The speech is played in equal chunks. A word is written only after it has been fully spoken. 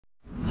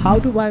How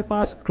to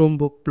bypass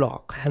Chromebook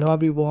block. Hello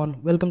everyone,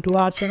 welcome to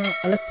our channel.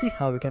 Let's see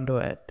how we can do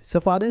it. So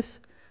for this,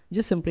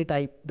 just simply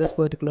type this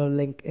particular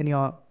link in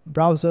your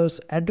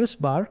browser's address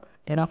bar,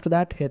 and after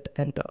that hit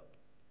enter.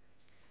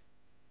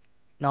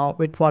 Now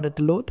wait for it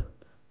to load,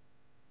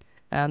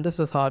 and this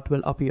is how it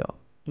will appear.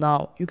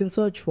 Now you can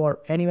search for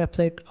any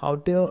website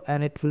out there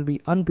and it will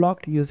be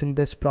unblocked using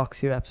this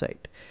proxy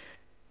website.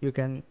 You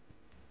can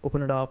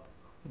open it up,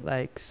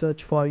 like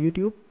search for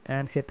YouTube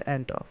and hit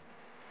enter.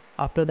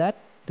 After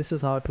that, this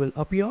is how it will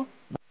appear.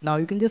 Now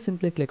you can just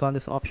simply click on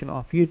this option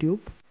of YouTube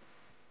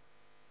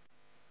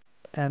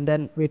and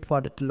then wait for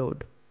it to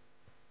load.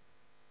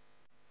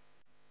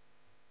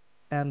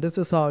 And this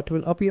is how it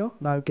will appear.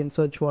 Now you can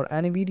search for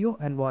any video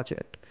and watch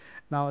it.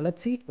 Now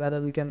let's see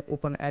whether we can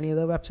open any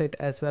other website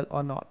as well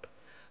or not.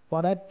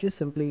 For that, just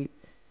simply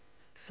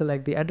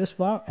select the address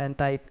bar and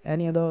type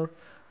any other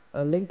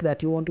link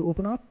that you want to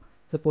open up.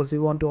 Suppose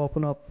you want to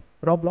open up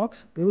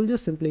Roblox, we will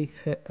just simply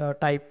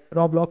type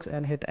Roblox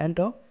and hit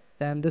enter.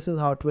 Then this is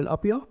how it will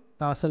appear.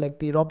 Now select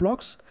the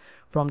Roblox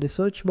from the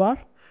search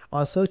bar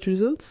or search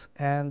results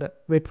and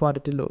wait for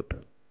it to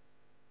load.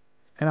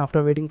 And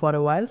after waiting for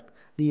a while,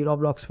 the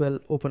Roblox will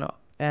open up,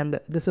 and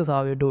this is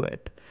how you do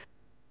it.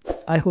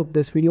 I hope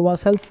this video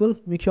was helpful.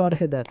 Make sure to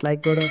hit that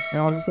like button and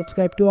also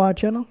subscribe to our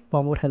channel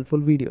for more helpful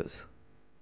videos.